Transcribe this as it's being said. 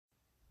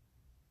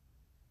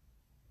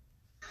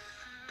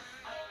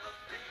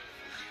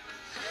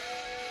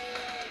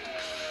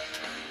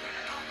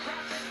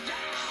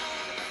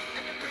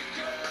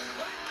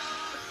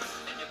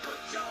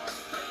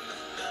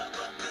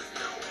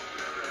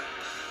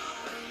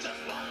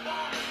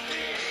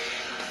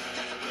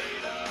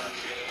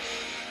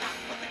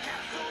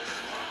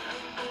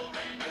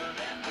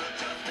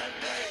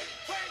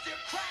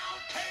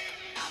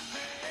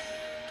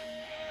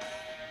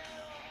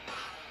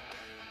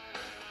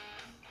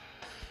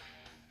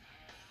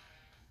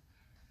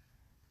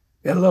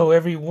Hello,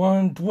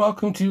 everyone.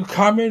 Welcome to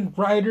Kamen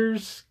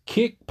Riders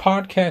Kick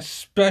Podcast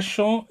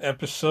Special,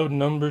 episode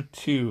number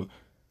 2.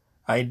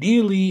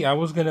 Ideally, I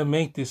was going to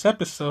make this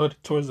episode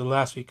towards the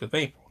last week of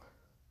April,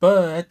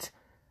 but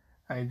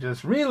I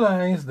just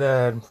realized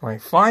that my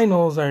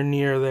finals are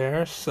near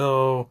there,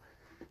 so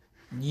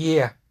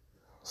yeah.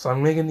 So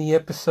I'm making the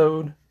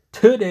episode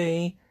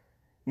today,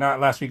 not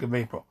last week of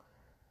April.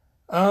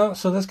 So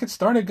let's get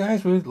started,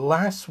 guys, with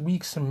last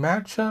week's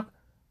matchup.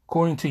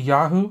 According to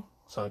Yahoo,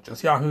 so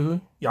just Yahoo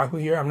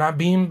here. I'm not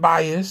being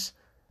biased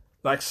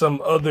like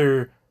some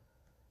other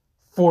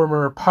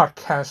former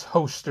podcast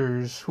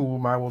hosters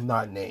whom I will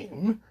not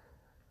name,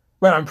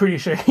 but I'm pretty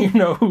sure you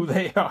know who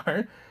they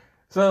are.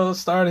 So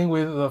starting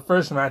with the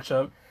first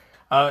matchup,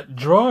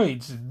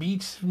 Droids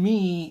beats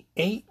me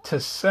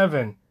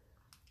 8-7.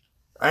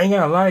 I ain't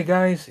gonna lie,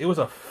 guys, it was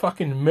a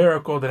fucking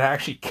miracle that I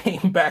actually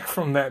came back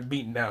from that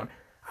beatdown.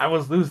 I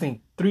was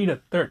losing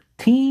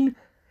 3-13.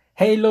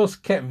 Halos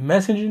kept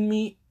messaging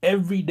me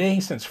every day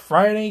since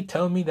Friday,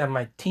 telling me that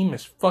my team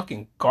is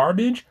fucking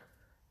garbage.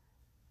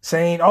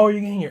 Saying, oh,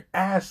 you're getting your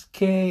ass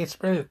kicked. It's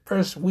really the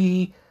first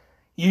week.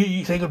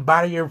 You say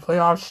goodbye to your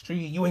playoff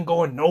streak. You ain't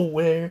going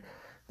nowhere.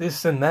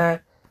 This and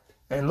that.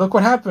 And look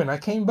what happened. I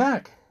came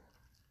back.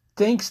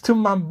 Thanks to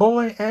my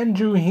boy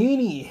Andrew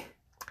Heaney.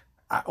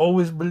 I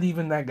always believe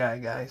in that guy,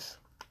 guys.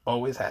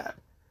 Always have.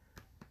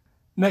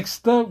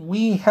 Next up,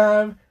 we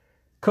have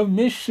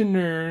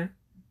Commissioner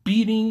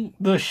beating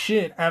the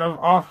shit out of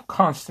Off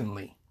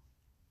constantly.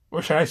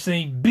 Or should I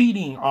say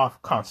beating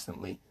Off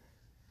constantly.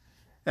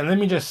 And let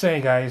me just say,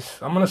 guys,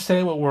 I'm going to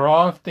say what we're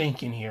all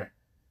thinking here.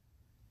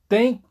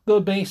 Thank the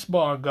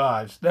baseball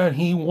gods that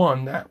he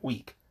won that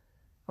week.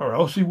 Or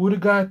else we would have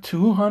got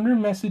 200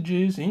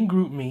 messages in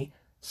GroupMe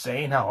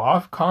saying how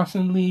Off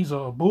constantly's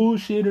a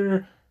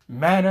bullshitter,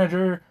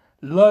 manager,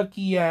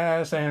 lucky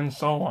ass, and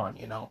so on,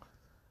 you know.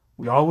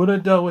 We all would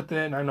have dealt with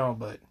it, I know,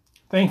 but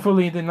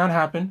thankfully it did not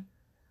happen.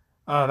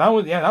 That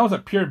was a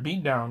pure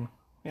beatdown.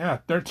 Yeah,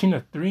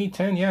 13-3,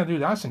 10. Yeah,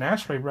 dude, that's an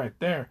ass rape right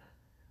there.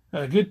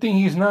 Good thing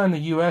he's not in the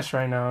U.S.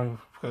 right now,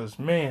 because,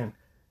 man,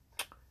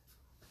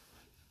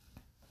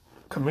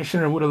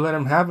 Commissioner would have let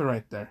him have it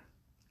right there.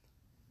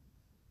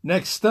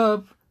 Next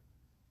up,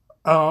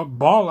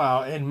 Ball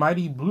Out and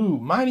Mighty Blue.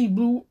 Mighty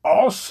Blue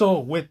also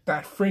with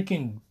that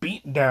freaking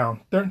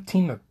beatdown.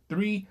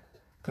 13-3.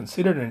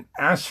 Considered an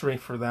ass rape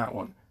for that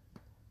one.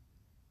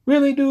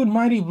 Really, dude?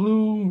 Mighty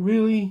Blue?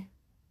 Really?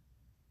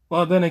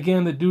 Well, then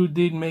again, the dude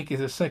did make it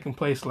to second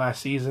place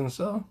last season,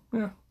 so,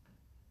 yeah.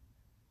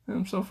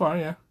 So far,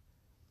 yeah.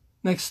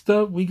 Next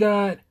up, we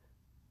got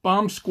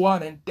Bomb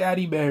Squad and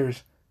Daddy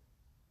Bears.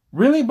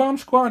 Really, Bomb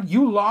Squad?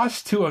 You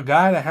lost to a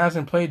guy that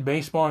hasn't played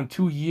baseball in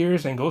 2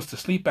 years and goes to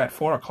sleep at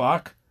 4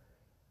 o'clock?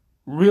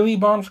 Really,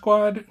 Bomb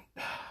Squad?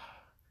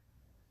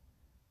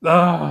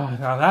 Oh,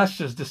 now that's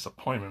just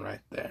disappointment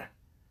right there.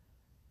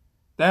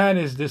 That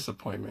is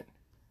disappointment.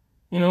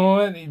 You know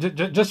what?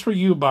 Just for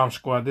you, Bomb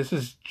Squad. This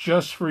is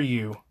just for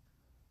you.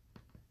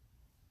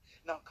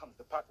 Now comes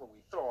the part where we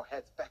throw our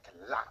heads back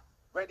and laugh.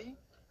 Ready?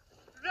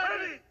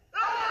 Ready!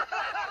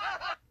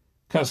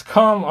 Because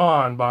come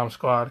on, Bomb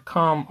Squad.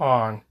 Come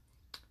on.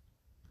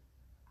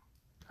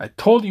 I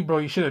told you, bro,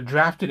 you should have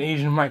drafted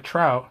Asian Mike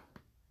Trout.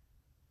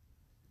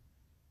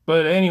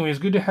 But anyways,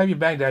 good to have you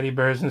back, Daddy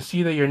Bears, and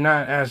see that you're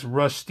not as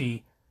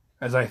rusty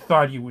as I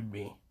thought you would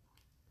be.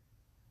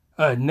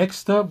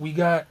 Next up, we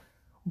got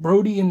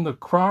Brody and the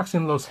Crocs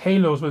and Los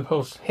Halos, with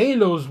Los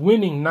Halos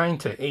winning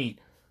 9-8.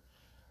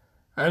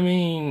 I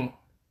mean,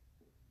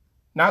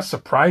 not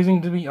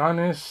surprising to be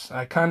honest.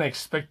 I kind of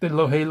expected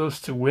Los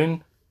Halos to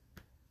win.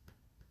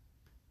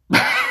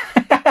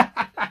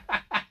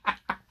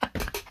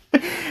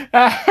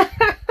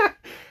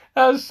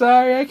 I'm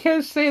sorry, I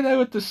can't say that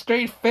with a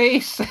straight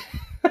face.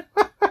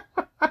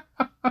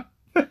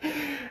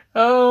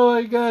 Oh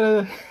my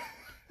god.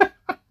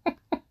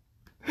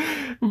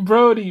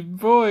 Brody,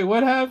 boy,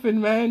 what happened,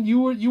 man?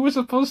 You were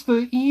supposed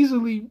to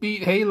easily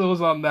beat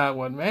Halos on that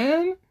one,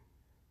 man.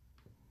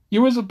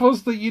 You were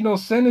supposed to,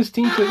 send his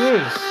team to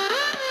this.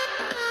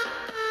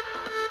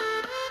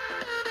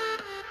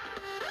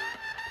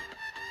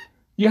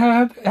 You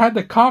had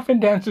the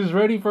coffin dancers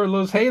ready for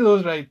Los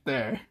Halos right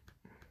there.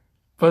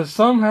 But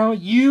somehow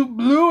you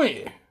blew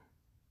it.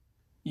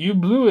 You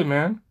blew it,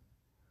 man.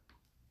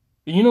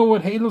 You know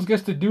what Halos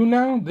gets to do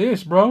now?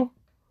 This, bro.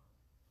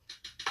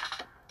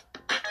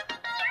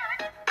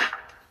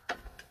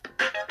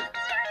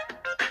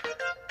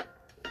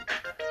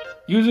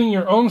 Using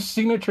your own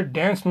signature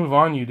dance move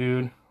on you,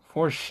 dude.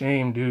 For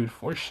shame, dude.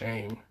 For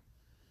shame.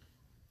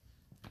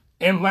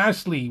 And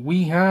lastly,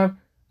 we have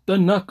the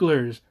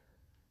Knucklers.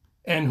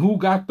 And who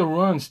got the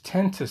runs?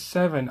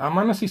 10-7. I'm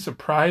honestly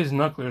surprised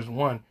Knucklers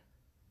won.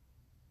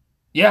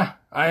 Yeah,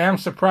 I am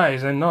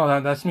surprised. And no,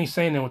 that's me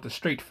saying it with a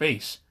straight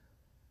face.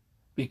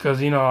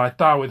 Because, I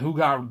thought with who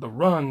got the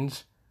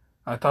runs,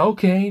 I thought,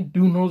 okay,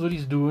 dude knows what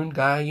he's doing.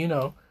 Guy,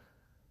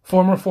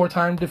 former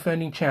 4-time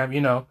defending champ,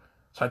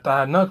 So I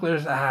thought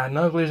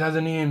Knucklers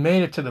hasn't even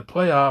made it to the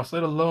playoffs,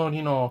 let alone,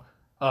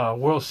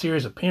 World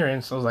Series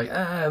appearance. So I was like,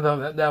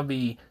 that'll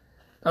be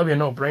That'd be a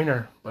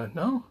no-brainer. But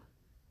no.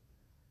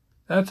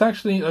 That's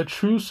actually a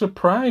true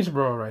surprise,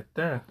 bro, right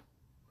there.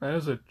 That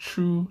is a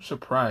true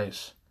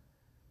surprise.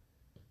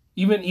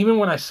 Even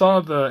when I saw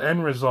the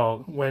end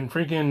result, when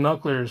freaking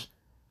Knucklers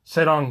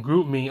said on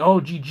GroupMe, oh,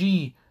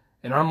 GG,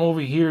 and I'm over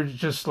here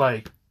just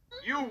like...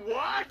 You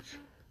what?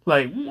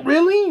 Like,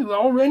 really?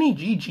 Already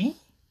GG?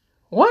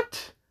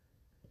 What?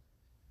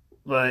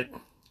 But,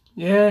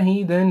 yeah,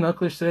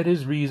 Knuckler said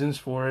his reasons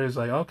for it. It's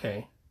like,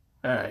 okay,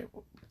 alright.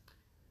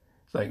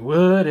 It's like,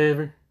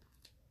 whatever.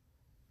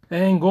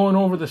 And going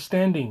over the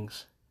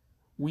standings,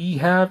 we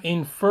have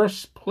in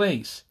first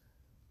place,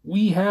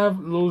 we have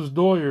Los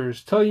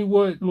Doyers. Tell you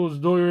what, Los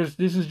Doyers,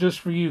 this is just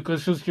for you,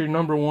 because it's just your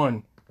number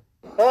one.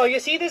 Oh, you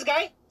see this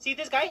guy? See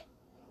this guy?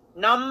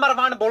 Number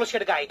one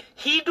bullshit guy.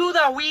 He do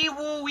the wee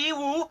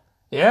woo.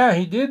 Yeah,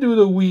 he did do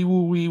the wee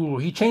woo.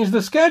 He changed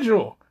the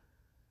schedule.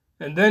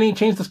 And then he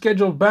changed the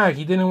schedule back.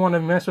 He didn't want to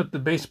mess with the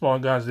baseball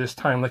gods this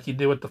time like he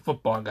did with the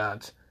football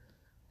gods.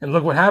 And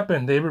look what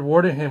happened. They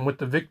rewarded him with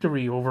the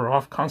victory over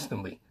Off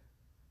Constantly.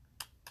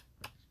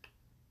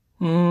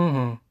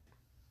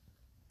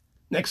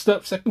 Next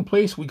up, second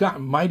place, we got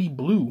Mighty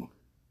Blue.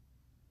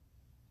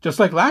 Just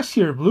like last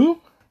year, Blue.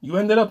 You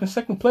ended up in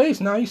second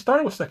place. Now you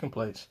started with second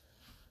place.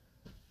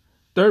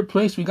 Third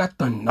place, we got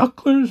the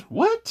Knucklers.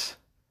 What?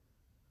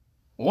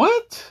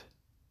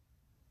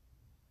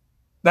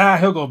 Nah,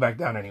 he'll go back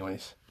down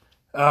anyways.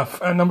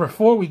 At number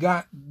 4, we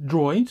got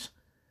Droids.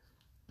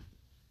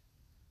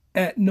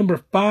 At number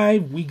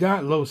 5, we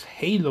got Los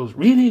Halos.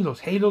 Really?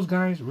 Los Halos,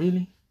 guys?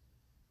 Really?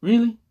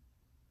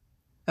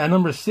 At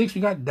number 6,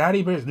 we got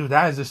Daddy Bears. Dude,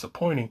 that is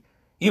disappointing.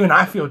 Even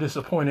I feel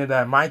disappointed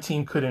that my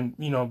team couldn't,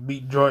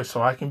 beat Droids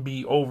so I can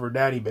be over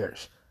Daddy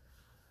Bears.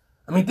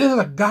 I mean, this is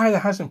a guy that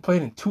hasn't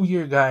played in 2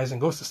 years, guys,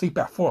 and goes to sleep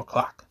at 4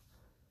 o'clock.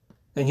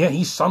 And yet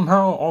he's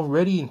somehow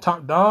already in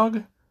top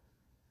dog.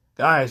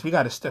 Guys, we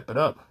got to step it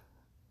up.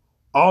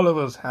 All of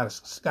us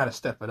got to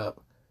step it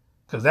up.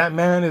 Because that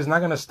man is not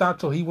going to stop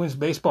till he wins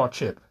baseball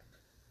chip.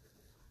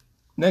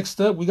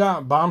 Next up, we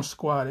got Bomb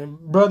Squad. And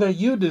brother,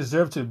 you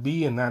deserve to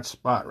be in that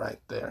spot right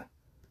there.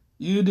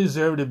 You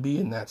deserve to be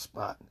in that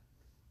spot.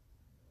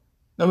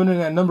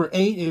 Number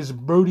 8 is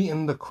Brody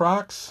and the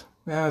Crocs.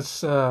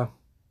 That's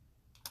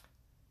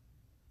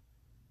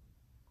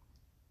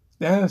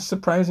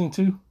surprising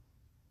too.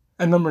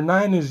 And number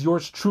 9 is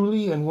yours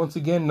truly, and once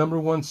again, number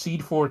 1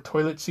 seed for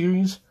Toilet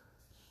Series.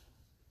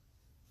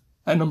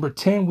 At number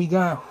 10, we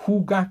got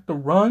Who Got the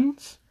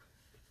Runs.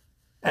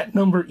 At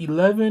number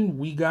 11,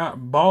 we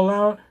got Ball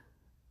Out.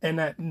 And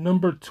at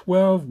number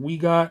 12, we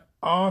got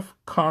Off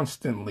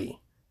Constantly.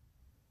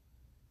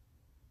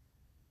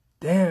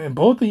 Damn, and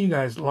both of you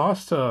guys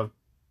lost to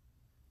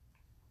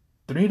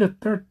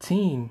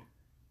 3-13.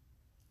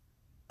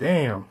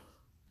 Damn.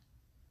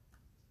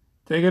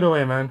 Take it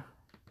away, man.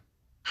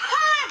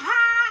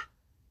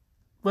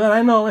 But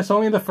I know it's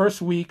only the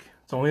first week.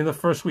 It's only the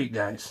first week,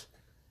 guys.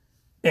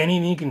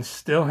 Anything can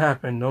still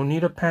happen. No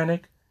need to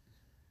panic.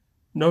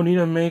 No need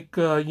to make,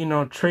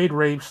 trade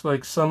rapes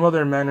like some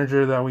other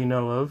manager that we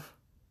know of.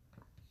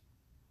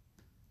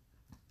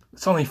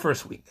 It's only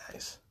first week,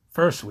 guys.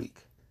 First week.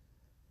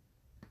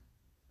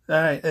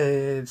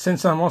 Alright,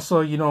 since I'm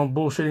also,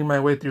 bullshitting my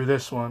way through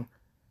this one,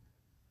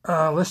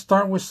 let's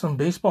start with some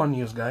baseball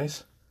news,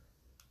 guys.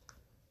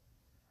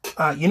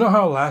 You know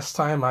how last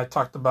time I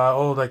talked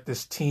about,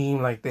 this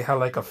team, they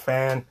had, a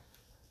fan,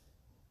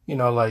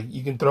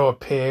 you can throw a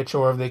pitch,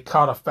 or if they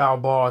caught a foul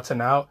ball, it's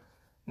an out.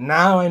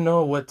 Now I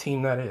know what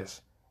team that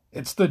is.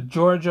 It's the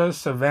Georgia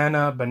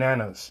Savannah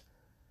Bananas.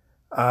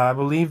 I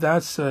believe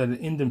that's an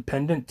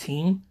independent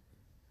team.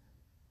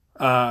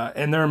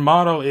 And their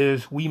motto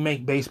is, we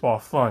make baseball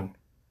fun.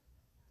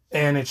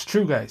 And it's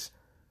true, guys.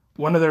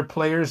 One of their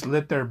players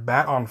lit their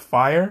bat on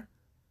fire.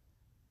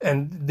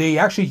 And they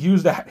actually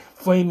used that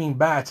flaming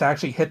bat to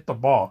actually hit the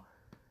ball.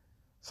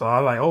 So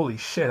I was like, holy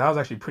shit, that was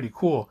actually pretty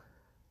cool.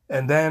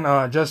 And then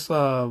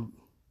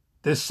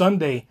this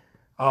Sunday,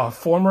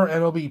 former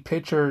MLB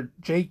pitcher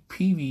Jake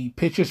Peavy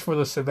pitches for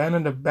the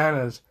Savannah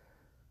Bananas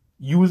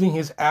using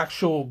his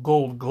actual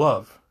gold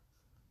glove.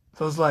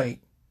 So it's like,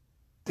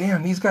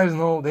 damn, these guys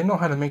know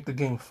how to make the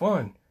game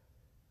fun.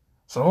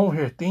 So I'm over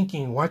here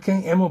thinking, why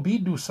can't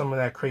MLB do some of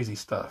that crazy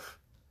stuff?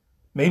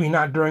 Maybe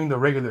not during the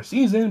regular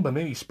season, but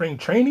maybe spring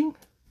training.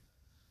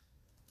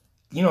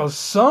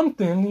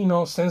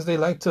 Something, since they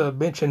like to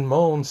bitch and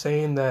moan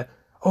saying that,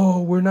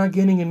 oh, we're not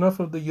getting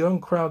enough of the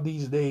young crowd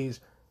these days.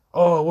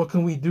 Oh, what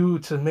can we do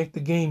to make the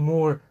game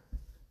more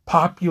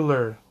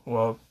popular?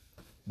 Well,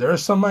 there are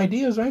some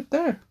ideas right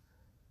there.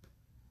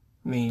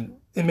 I mean,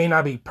 it may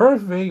not be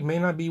perfect, it may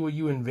not be what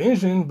you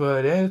envision,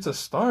 but it's a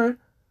start.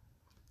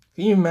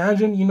 Can you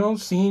imagine,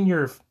 seeing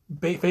your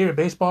favorite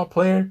baseball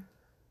player,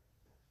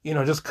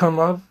 just come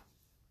up,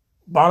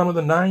 bottom of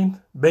the ninth,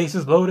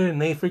 bases loaded,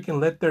 and they freaking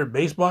lit their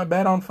baseball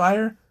bat on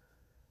fire,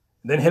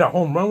 then hit a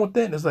home run with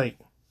it? And it's like,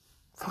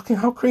 fucking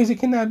how crazy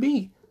can that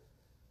be?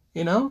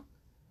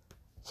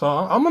 So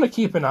I'm going to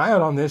keep an eye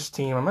out on this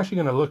team. I'm actually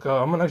going to look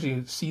up, I'm going to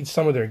actually see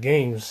some of their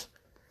games.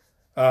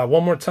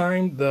 One more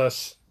time, the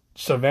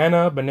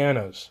Savannah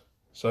Bananas.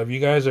 So if you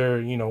guys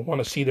are,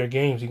 want to see their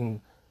games, you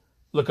can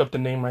look up the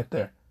name right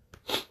there.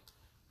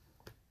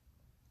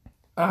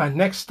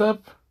 Next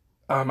up,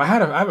 I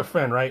have a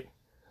friend, right?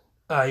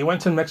 He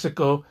went to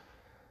Mexico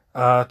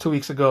 2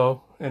 weeks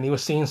ago, and he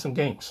was seeing some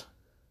games.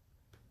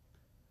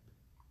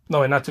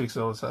 No, not 2 weeks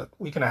ago. It was a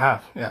week and a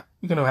half. Yeah,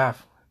 week and a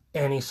half.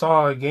 And he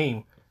saw a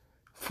game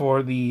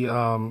for the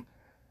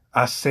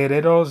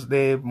Acereros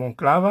de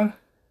Monclova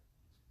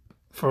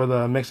for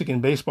the Mexican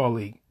Baseball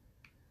League.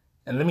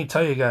 And let me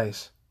tell you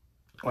guys,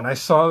 when I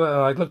saw that,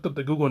 I looked up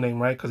the Google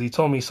name, right? Because he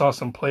told me he saw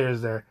some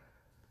players there,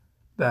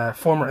 that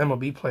former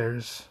MLB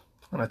players.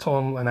 And I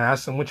told him, and I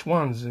asked him which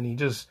ones, and he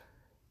just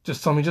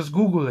told me, just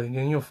Google it,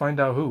 and you'll find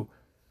out who.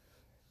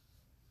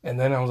 And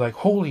then I was like,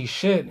 holy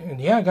shit.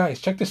 And yeah, guys,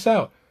 check this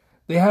out.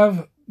 They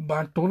have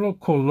Bartolo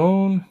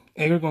Colon,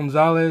 Edgar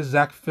Gonzalez,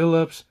 Zach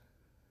Phillips,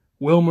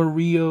 Wilmer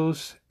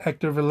Rios,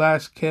 Hector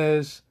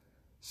Velasquez,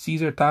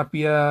 Cesar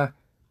Tapia,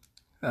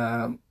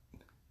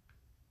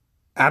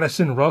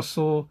 Addison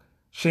Russell,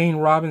 Shane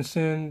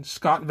Robinson,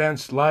 Scott Van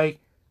Slyke,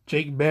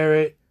 Jake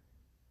Barrett,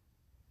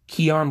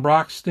 Keon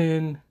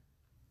Broxton,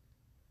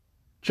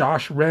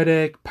 Josh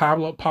Reddick,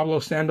 Pablo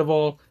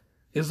Sandoval.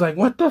 It's like,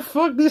 what the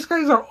fuck? These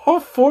guys are all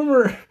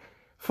former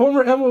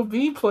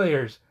MLB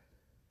players.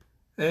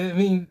 I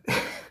mean,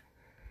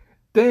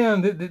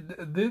 damn,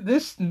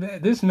 this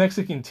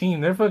Mexican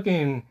team,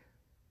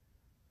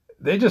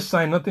 they just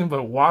signed nothing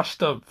but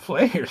washed up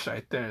players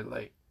right there.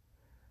 Like,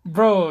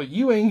 bro,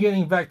 you ain't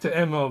getting back to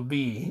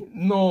MLB.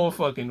 No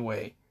fucking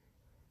way.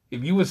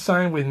 If you would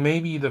sign with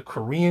maybe the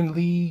Korean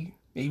League,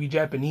 maybe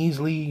Japanese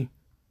League,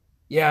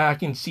 yeah, I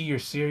can see you're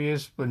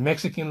serious. But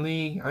Mexican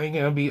League, I ain't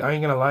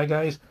gonna lie,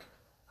 guys.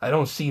 I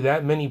don't see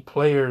that many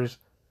players,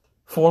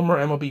 former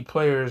MLB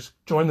players,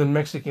 join the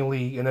Mexican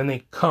League and then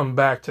they come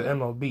back to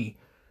MLB.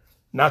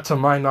 Not to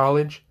my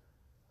knowledge.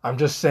 I'm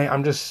just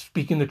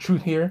speaking the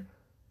truth here.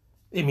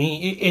 I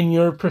mean, in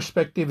your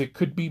perspective, it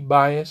could be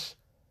biased.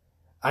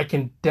 I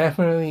can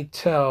definitely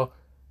tell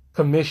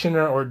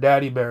Commissioner or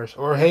Daddy Bears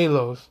or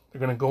Halos, they're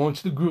going to go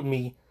into the group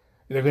me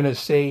and they're going to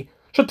say,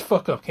 shut the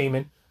fuck up,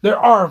 Cayman. There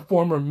are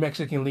former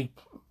Mexican League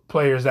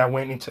players that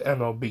went into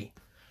MLB.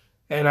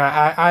 And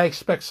I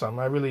expect some.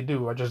 I really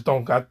do. I just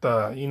don't got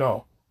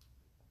the,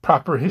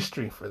 proper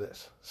history for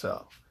this.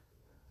 So,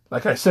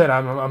 like I said,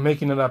 I'm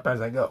making it up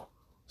as I go.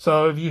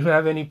 So if you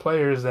have any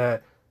players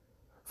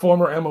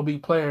former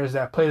MLB players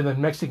that played in the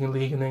Mexican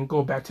League and then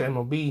go back to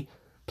MLB,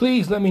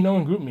 please let me know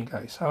and group me,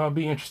 guys. I'll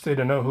be interested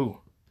to know who.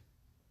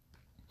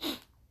 All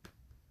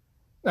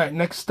right,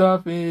 next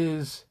up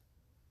is...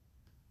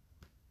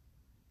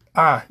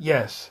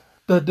 yes.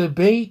 The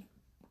debate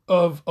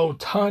of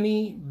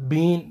Ohtani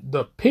being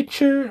the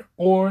pitcher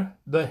or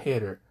the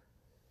hitter.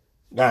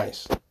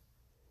 Guys,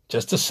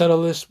 just to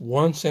settle this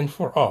once and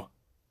for all.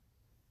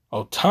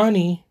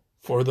 Ohtani,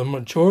 for the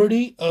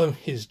majority of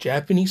his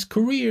Japanese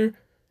career,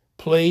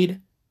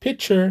 played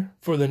pitcher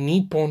for the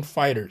Nippon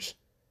Fighters.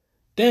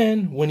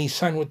 Then, when he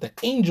signed with the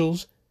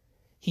Angels,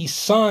 he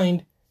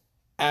signed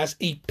as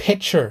a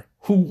pitcher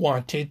who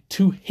wanted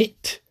to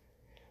hit.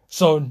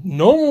 So,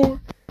 no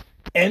more.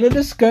 End of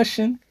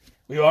discussion.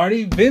 We've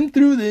already been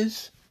through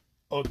this.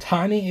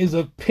 Ohtani is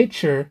a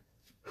pitcher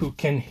who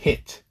can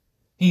hit.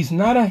 He's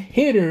not a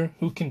hitter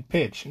who can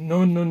pitch.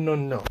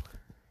 No.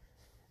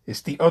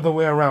 It's the other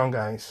way around,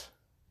 guys.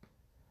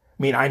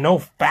 I mean, I know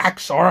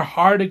facts are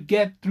hard to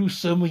get through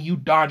some of you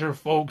Dodger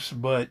folks,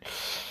 but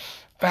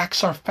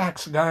facts are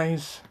facts,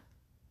 guys.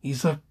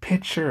 He's a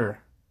pitcher.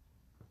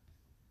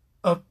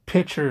 A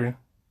pitcher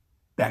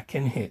that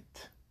can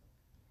hit.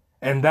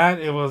 And that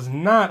it was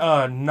not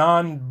a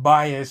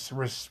non-biased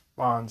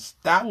response.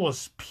 That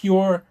was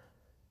pure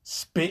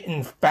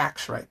spitting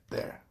facts right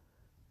there.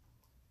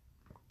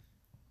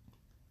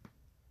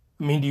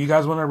 I mean, do you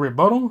guys want a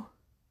rebuttal?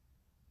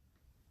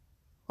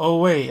 Oh,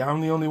 wait,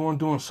 I'm the only one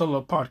doing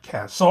solo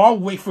podcasts. So I'll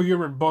wait for your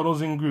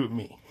rebuttals and group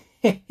me.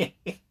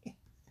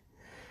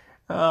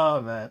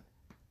 Oh, man.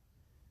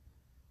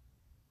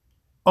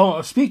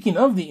 Oh, speaking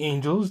of the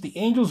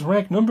Angels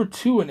rank number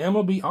 2 in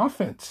MLB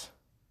offense.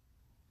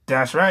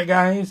 That's right,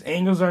 guys.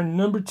 Angels are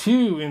number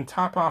 2 in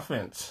top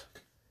offense.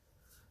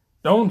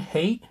 Don't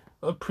hate,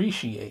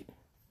 appreciate.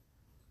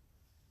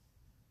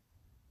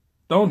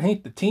 Don't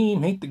hate the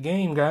team, hate the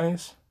game,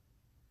 guys.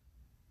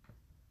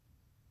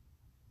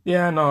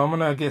 Yeah, no, I'm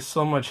gonna get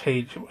so much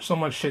hate, so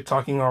much shit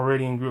talking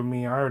already in group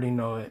me. I already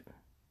know it.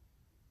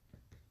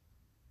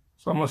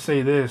 So I'm gonna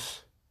say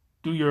this.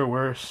 Do your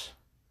worst.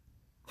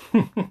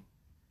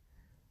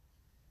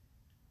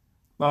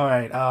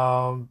 Alright,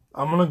 I'm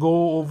gonna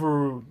go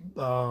over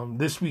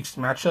this week's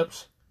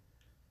matchups.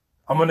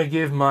 I'm gonna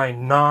give my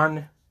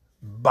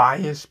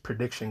non-biased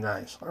prediction,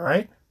 guys.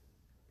 Alright?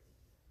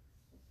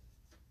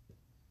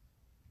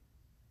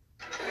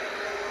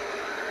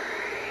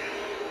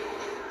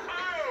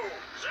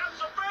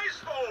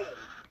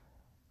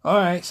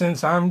 Alright,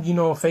 since I'm,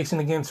 facing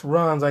against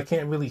runs, I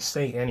can't really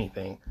say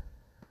anything.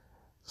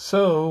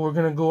 So, we're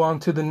going to go on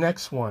to the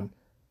next one,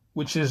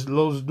 which is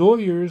Los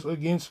Dodgers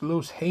against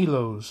Los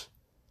Halos.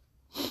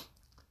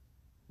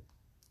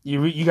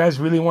 You guys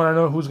really want to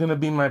know who's going to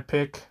be my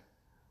pick?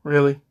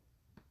 Really?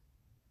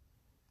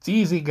 It's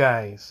easy,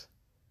 guys.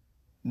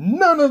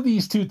 None of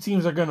these two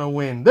teams are going to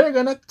win. They're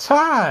going to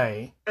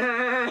tie.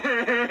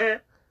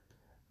 They're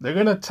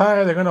going to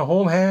tie. They're going to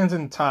hold hands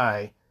and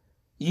tie.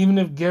 Even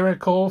if Garrett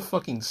Cole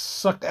fucking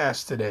sucked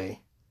ass today.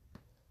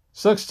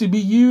 Sucks to be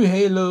you,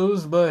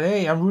 Halos, but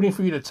hey, I'm rooting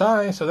for you to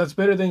tie, so that's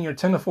better than your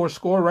 10-4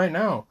 score right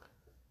now.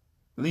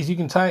 At least you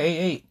can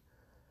tie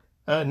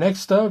 8-8.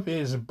 Next up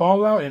is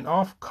Ball Out and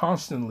Off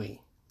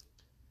Constantly.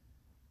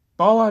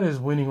 Ball Out is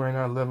winning right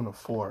now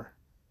 11-4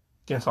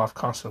 against Off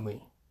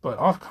Constantly. But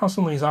Off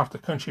Constantly is off the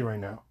country right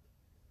now.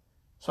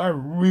 So I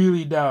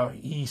really doubt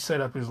he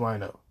set up his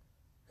lineup.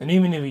 And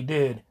even if he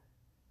did,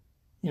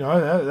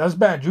 that's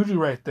bad juju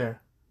right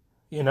there.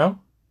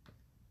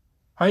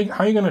 How you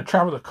going to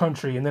travel the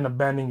country and then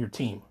abandon your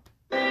team?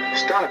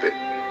 Stop it.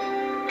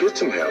 Get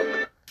some help.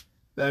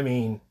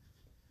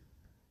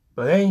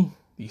 But hey,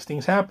 these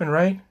things happen,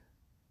 right?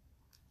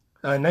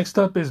 Next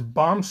up is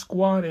Bomb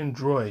Squad and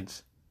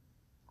Droids.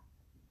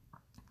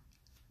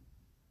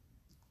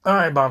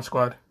 Alright, Bomb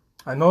Squad.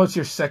 I know it's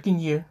your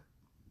second year.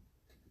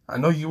 I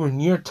know you were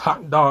near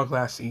top dog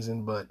last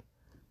season, but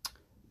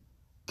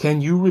can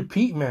you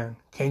repeat, man?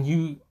 Can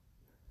you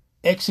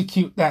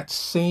execute that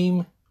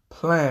same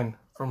plan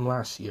from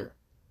last year?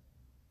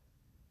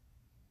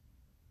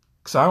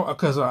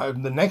 Because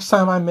the next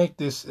time I make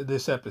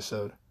this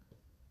episode,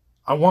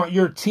 I want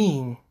your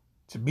team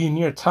to be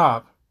near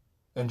top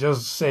and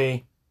just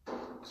say,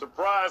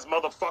 surprise,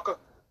 motherfucker.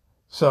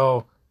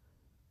 So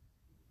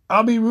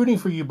I'll be rooting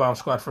for you, Bomb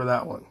Squad, for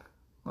that one.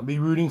 I'll be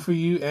rooting for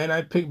you, and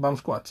I picked Bomb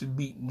Squad to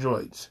beat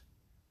Droids.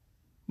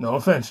 No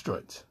offense,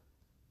 Droids.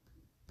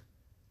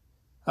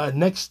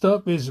 Next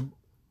up is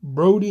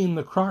Brody and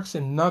the Crocs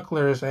and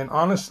Knucklers, and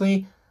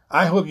honestly,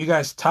 I hope you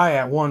guys tie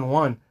at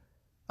 1-1.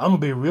 I'm gonna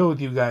be real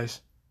with you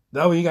guys.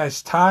 That way you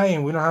guys tie,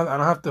 and I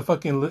don't have to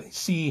fucking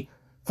see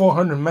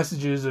 400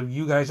 messages of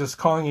you guys just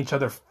calling each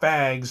other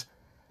fags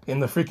in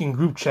the freaking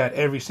group chat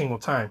every single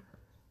time.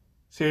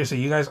 Seriously,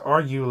 you guys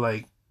argue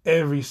like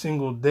every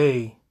single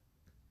day.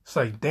 It's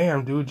like,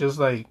 damn, dude, just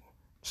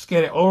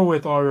get it over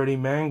with already,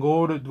 man.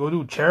 Go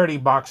do charity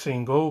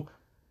boxing. Go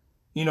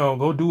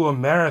do a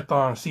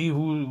marathon. See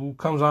who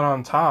comes out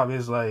on top.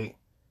 Is like,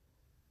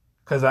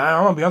 because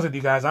I'm gonna be honest with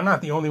you guys, I'm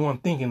not the only one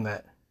thinking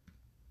that.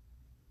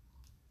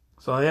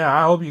 So yeah,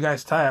 I hope you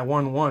guys tie at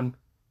 1-1.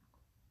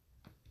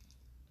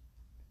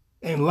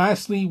 And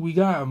lastly, we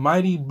got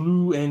Mighty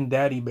Blue and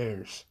Daddy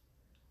Bears.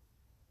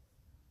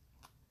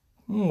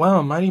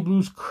 Wow, Mighty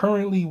Blue's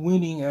currently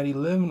winning at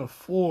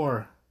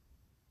 11-4.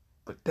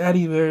 But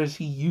Daddy Bears,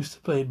 he used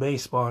to play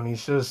baseball, and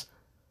he's just,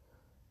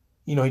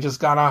 he just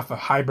got off of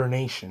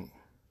hibernation.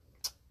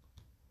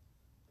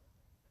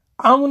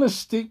 I'm going to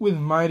stick with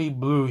Mighty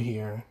Blue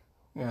here.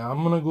 Yeah,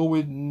 I'm going to go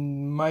with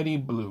Mighty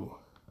Blue.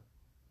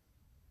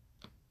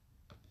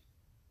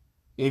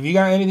 If you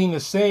got anything to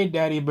say,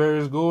 Daddy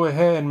Bears, go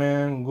ahead,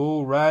 man.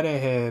 Go right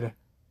ahead.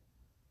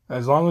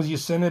 As long as you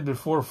send it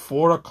before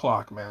 4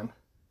 o'clock, man.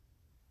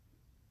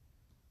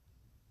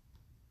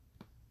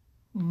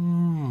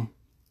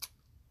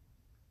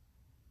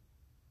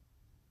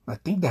 I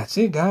think that's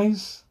it,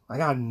 guys. I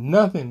got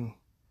nothing.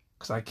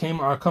 Because I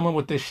come up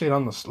with this shit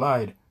on the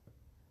slide.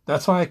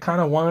 That's why I kind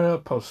of wanted to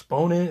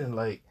postpone it and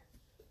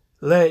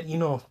let,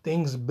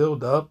 things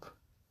build up.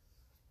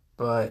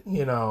 But,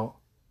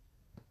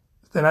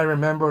 then I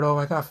remembered,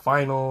 I got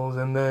finals,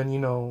 and then,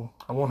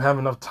 I won't have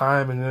enough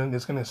time, and then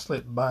it's going to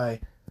slip by.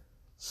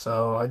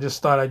 So I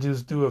just thought I'd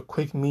just do a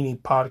quick mini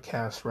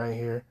podcast right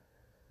here.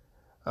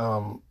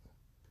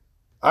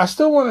 I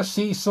still want to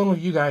see some of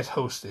you guys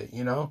host it,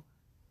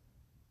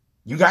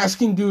 You guys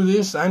can do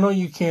this. I know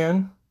you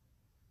can.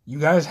 You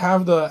guys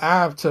have the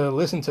app to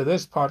listen to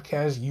this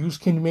podcast. You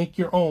can make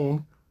your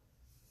own.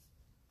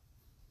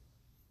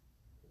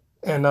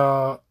 And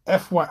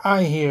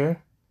FYI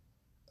here,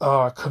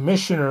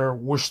 Commissioner,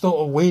 we're still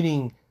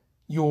awaiting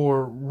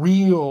your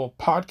real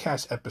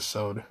podcast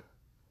episode.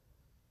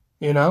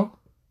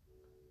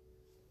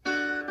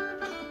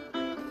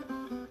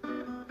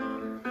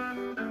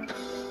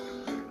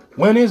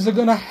 When is it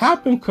gonna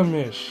happen,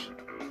 Commish?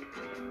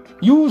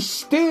 You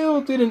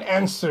still didn't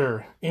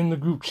answer in the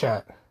group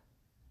chat.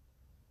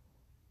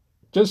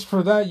 Just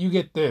for that, you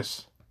get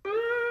this.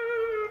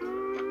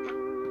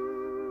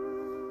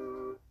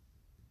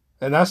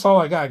 And that's all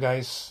I got,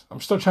 guys.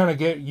 I'm still trying to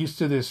get used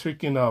to this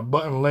freaking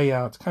button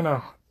layout. It's kind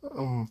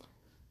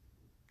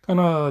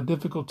of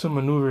difficult to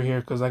maneuver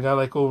here because I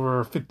got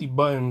over 50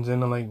 buttons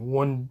in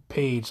one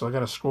page, so I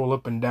got to scroll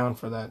up and down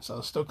for that. So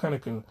it's still kind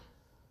of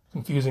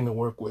confusing to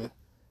work with.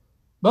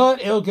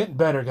 But it'll get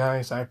better,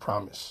 guys, I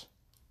promise.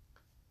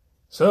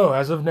 So,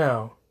 as of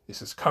now,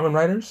 this is Kamen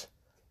Riders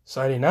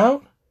signing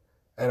out,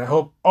 and I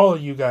hope all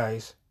of you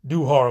guys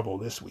do horrible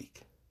this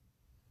week.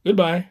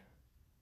 Goodbye.